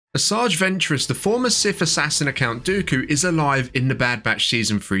Asajj Ventress, the former Sith assassin of Count Dooku, is alive in the Bad Batch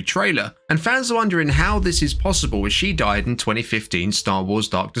Season 3 trailer, and fans are wondering how this is possible as she died in 2015 Star Wars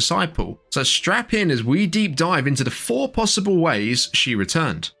Dark Disciple. So strap in as we deep dive into the 4 possible ways she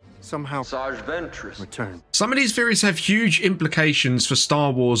returned. Somehow Asajj Ventress returned. Some of these theories have huge implications for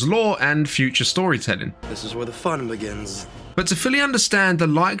Star Wars lore and future storytelling. This is where the fun begins. But to fully understand the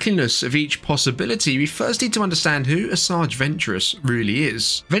likeliness of each possibility, we first need to understand who Asajj Ventress really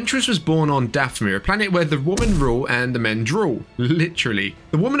is. Ventress was born on Dathomir, a planet where the women rule and the men drool. Literally.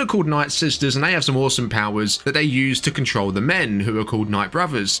 The women are called Night Sisters and they have some awesome powers that they use to control the men, who are called Night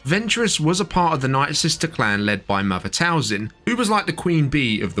Brothers. Ventress was a part of the Night Sister clan led by Mother Talzin, who was like the queen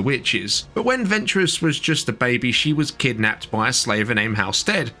bee of the witches. But when Ventress was just a baby, she was kidnapped by a slaver named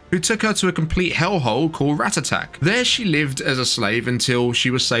Halstead, who took her to a complete hellhole called Ratatak. There she lived as a slave until she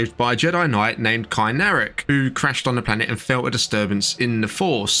was saved by a Jedi Knight named Kai Narek, who crashed on the planet and felt a disturbance in the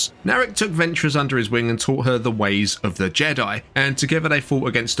Force. Narek took Ventress under his wing and taught her the ways of the Jedi, and together they fought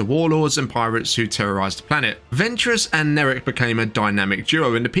against the warlords and pirates who terrorized the planet. Ventress and Narek became a dynamic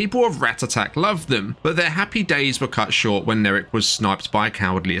duo, and the people of Ratatak loved them, but their happy days were cut short when Narek was sniped by a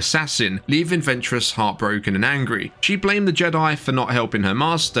cowardly assassin, leaving Ventress heartbroken and angry. She blamed the Jedi for not helping her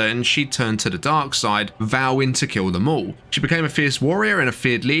master, and she turned to the dark side, vowing to kill them all. She became a fierce warrior and a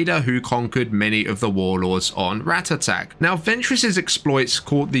feared leader who conquered many of the warlords on Ratatak. Now, Ventress's exploits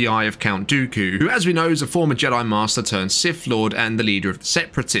caught the eye of Count Dooku, who, as we know, is a former Jedi Master turned Sith Lord and the leader of the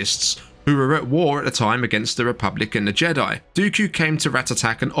Separatists, who were at war at the time against the Republic and the Jedi. Dooku came to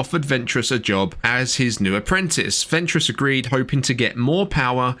Ratatak and offered Ventress a job as his new apprentice. Ventress agreed, hoping to get more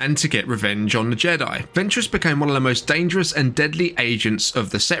power and to get revenge on the Jedi. Ventress became one of the most dangerous and deadly agents of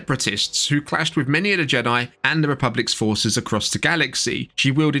the Separatists, who clashed with many of the Jedi and the Republic's forces across the galaxy.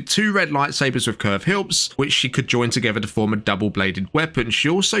 She wielded 2 red lightsabers with curved hilts, which she could join together to form a double-bladed weapon. She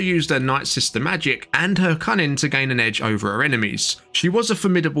also used her Night Sister magic and her cunning to gain an edge over her enemies. She was a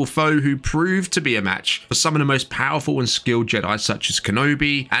formidable foe who proved to be a match for some of the most powerful and skilled Jedi such as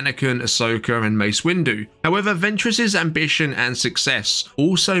Kenobi, Anakin, Ahsoka and Mace Windu. However, Ventress's ambition and success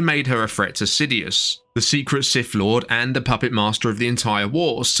also made her a threat to Sidious, the secret Sith Lord and the puppet master of the entire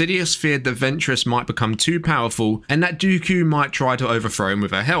war. Sidious feared that Ventress might become too powerful and that Dooku might try to overthrow him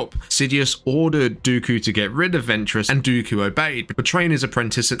with her help. Sidious ordered Dooku to get rid of Ventress, and Dooku obeyed, betraying his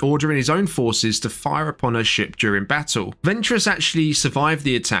apprentice and ordering his own forces to fire upon her ship during battle. Ventress actually survived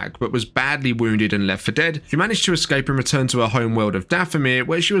the attack but was badly wounded and left for dead. She managed to escape and return to her home world of Dathomir,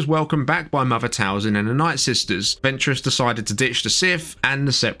 where she was welcomed back by Mother Talzin and the Night Sisters. Ventress decided to ditch the Sith and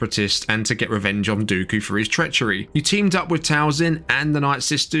the Separatists and to get revenge on Dooku for his treachery. He teamed up with Talzin and the Night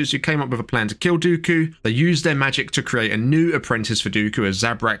Sisters, who came up with a plan to kill Dooku. They used their magic to create a new apprentice for Dooku, a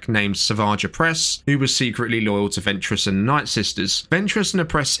Zabrak named Asajj Ventress, who was secretly loyal to Ventress and the Night Sisters. Ventress and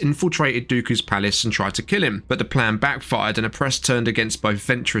Oppress infiltrated Dooku's palace and tried to kill him, but the plan backfired and Oppress turned against both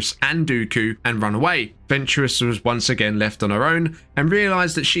Ventress and Dooku and ran away. Ventress was once again left on her own and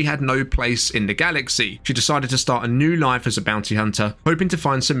realised that she had no place in the galaxy. She decided to start a new life as a bounty hunter, hoping to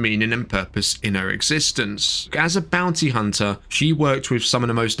find some meaning and purpose in her existence. As a bounty hunter, she worked with some of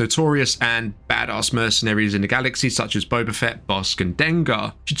the most notorious and badass mercenaries in the galaxy, such as Boba Fett, Bossk and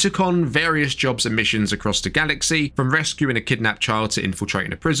Dengar. She took on various jobs and missions across the galaxy, from rescuing a kidnapped child to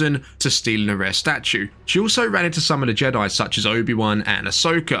infiltrating a prison to stealing a rare statue. She also ran into some of the Jedi, such as Obi-Wan and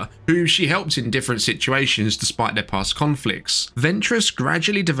Ahsoka, who she helped in different situations despite their past conflicts. Ventress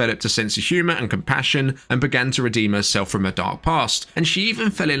gradually developed a sense of humour and compassion and began to redeem herself from her dark past, and she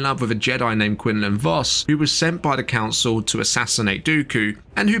even fell in love with a Jedi named Quinlan Vos, who was sent by the Council to assassinate Dooku,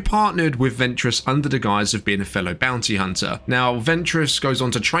 and who partnered with Ventress under the guise of being a fellow bounty hunter. Now, Ventress goes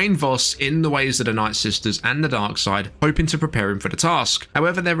on to train Vos in the ways of the Night Sisters and the dark side, hoping to prepare him for the task.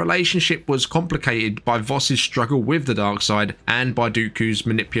 However, their relationship was complicated by Vos's struggle with the dark side and by Dooku's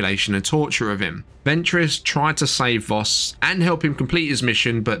manipulation and torture of him. Ventress tried to save Vos and help him complete his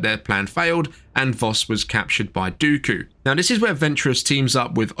mission, but their plan failed and Vos was captured by Dooku. Now, this is where Ventress teams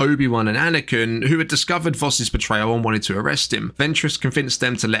up with Obi-Wan and Anakin, who had discovered Vos's betrayal and wanted to arrest him. Ventress convinced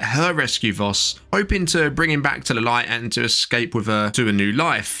them to let her rescue Vos, hoping to bring him back to the light and to escape with her to a new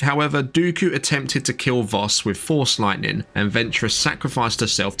life. However, Dooku attempted to kill Vos with Force lightning, and Ventress sacrificed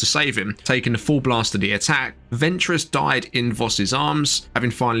herself to save him, taking the full blast of the attack, Ventress died in Voss's arms,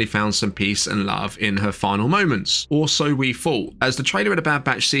 having finally found some peace and love in her final moments. Or so we thought, as the trailer of The Bad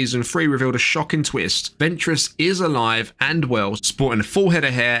Batch Season 3 revealed a shocking twist. Ventress is alive and well, sporting a full head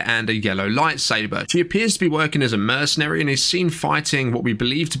of hair and a yellow lightsaber. She appears to be working as a mercenary and is seen fighting what we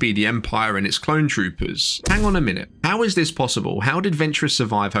believe to be the Empire and its clone troopers. Hang on a minute, how is this possible? How did Ventress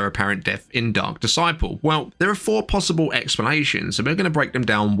survive her apparent death in Dark Disciple? Well, there are 4 possible explanations, and we're going to break them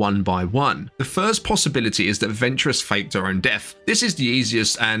down one by one. The first possibility is that Ventress faked her own death. This is the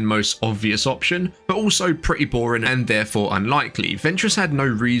easiest and most obvious option, but also pretty boring and therefore unlikely. Ventress had no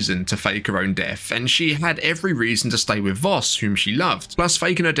reason to fake her own death, and she had every reason to stay with Voss, whom she loved. Plus,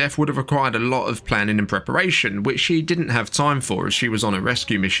 faking her death would have required a lot of planning and preparation, which she didn't have time for as she was on a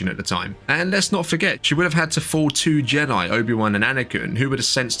rescue mission at the time. And let's not forget, she would have had to fool 2 Jedi, Obi-Wan and Anakin, who would have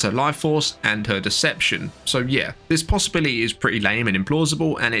sensed her life force and her deception. So yeah, this possibility is pretty lame and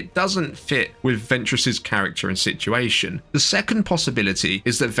implausible, and it doesn't fit with Ventress's character and situation. The second possibility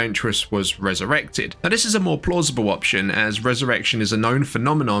is that Ventress was resurrected. Now this is a more plausible option, as resurrection is a known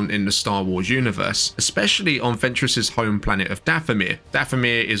phenomenon in the Star Wars universe, especially on Ventress's home planet of Dathomir.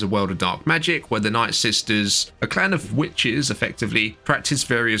 Dathomir is a world of dark magic where the Night Sisters, a clan of witches effectively, practice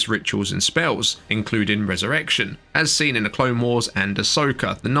various rituals and spells, including resurrection. As seen in the Clone Wars and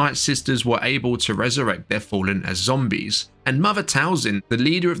Ahsoka, the Night Sisters were able to resurrect their fallen as zombies. And Mother Talzin, the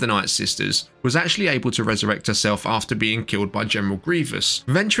leader of the Night Sisters, was actually able to resurrect herself after being killed by General Grievous.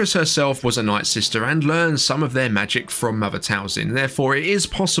 Ventress herself was a Night Sister and learned some of their magic from Mother Talzin. Therefore, it is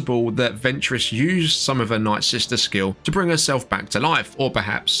possible that Ventress used some of her Night Sister skill to bring herself back to life, or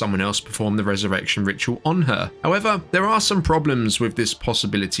perhaps someone else performed the resurrection ritual on her. However, there are some problems with this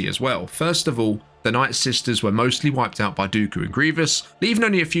possibility as well. First of all, the Night Sisters were mostly wiped out by Dooku and Grievous, leaving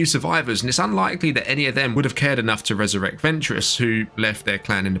only a few survivors, and it's unlikely that any of them would have cared enough to resurrect Ventress, who left their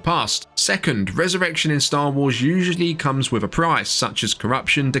clan in the past. Second, resurrection in Star Wars usually comes with a price, such as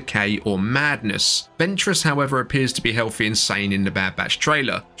corruption, decay, or madness. Ventress, however, appears to be healthy and sane in the Bad Batch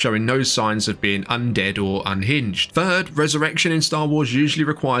trailer, showing no signs of being undead or unhinged. Third, resurrection in Star Wars usually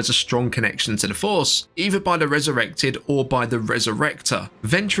requires a strong connection to the Force, either by the resurrected or by the resurrector.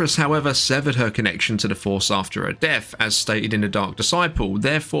 Ventress, however, severed her connection to the Force after her death, as stated in The Dark Disciple.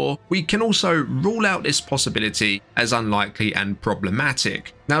 Therefore, we can also rule out this possibility as unlikely and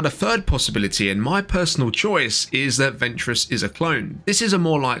problematic. Now, the third possibility, and my personal choice, is that Ventress is a clone. This is a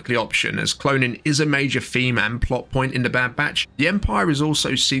more likely option, as cloning is a major theme and plot point in The Bad Batch. The Empire is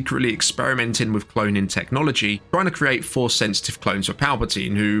also secretly experimenting with cloning technology, trying to create Force-sensitive clones for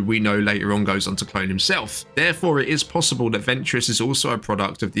Palpatine, who we know later on goes on to clone himself. Therefore, it is possible that Ventress is also a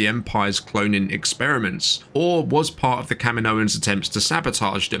product of the Empire's cloning experiments, or was part of the Kaminoans' attempts to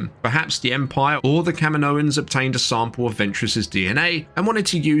sabotage them. Perhaps the Empire or the Kaminoans obtained a sample of Ventress's DNA and wanted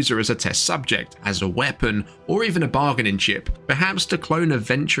to use her as a test subject, as a weapon, or even a bargaining chip. Perhaps the clone of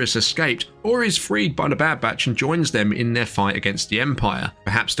Ventress escaped, or is freed by the Bad Batch and joins them in their fight against the Empire.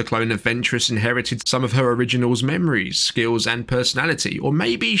 Perhaps the clone of Ventress inherited some of her original's memories, skills, and personality, or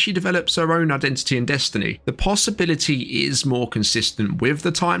maybe she develops her own identity and destiny. The possibility is more consistent with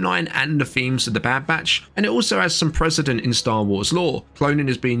the timeline and the themes of the Bad Batch, and it also has some precedent in Star Wars lore. Cloning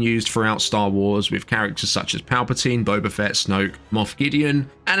has been used throughout Star Wars with characters such as Palpatine, Boba Fett, Snoke, Moff Gideon,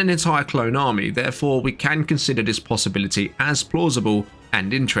 and an entire clone army. Therefore, we can consider this possibility as plausible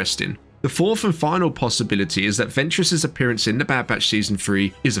and interesting. The fourth and final possibility is that Ventress's appearance in The Bad Batch Season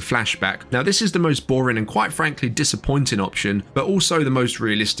 3 is a flashback. Now, this is the most boring and quite frankly disappointing option, but also the most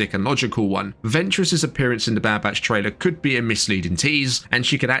realistic and logical one. Ventress's appearance in the Bad Batch trailer could be a misleading tease, and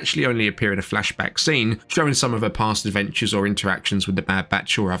she could actually only appear in a flashback scene, showing some of her past adventures or interactions with the Bad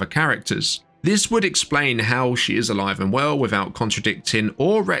Batch or other characters. This would explain how she is alive and well without contradicting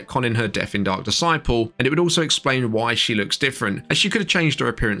or retconning her death in Dark Disciple, and it would also explain why she looks different, as she could have changed her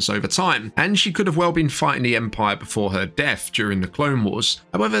appearance over time, and she could have well been fighting the Empire before her death during the Clone Wars.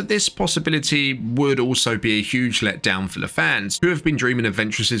 However, this possibility would also be a huge letdown for the fans, who have been dreaming of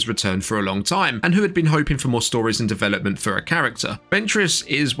Ventress's return for a long time, and who had been hoping for more stories and development for her character. Ventress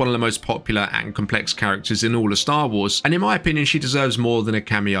is one of the most popular and complex characters in all of Star Wars, and in my opinion she deserves more than a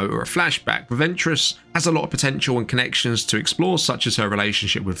cameo or a flashback. Ventress has a lot of potential and connections to explore, such as her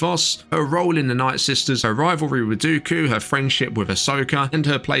relationship with Voss, her role in the Night Sisters, her rivalry with Dooku, her friendship with Ahsoka, and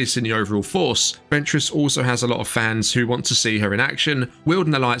her place in the overall Force. Ventress also has a lot of fans who want to see her in action,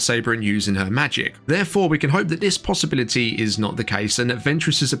 wielding a lightsaber and using her magic. Therefore, we can hope that this possibility is not the case, and that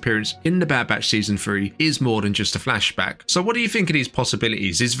Ventress's appearance in The Bad Batch Season 3 is more than just a flashback. So what do you think of these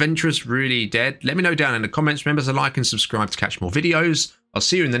possibilities? Is Ventress really dead? Let me know down in the comments. Remember to like and subscribe to catch more videos. I'll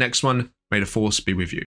see you in the next one. May the Force be with you.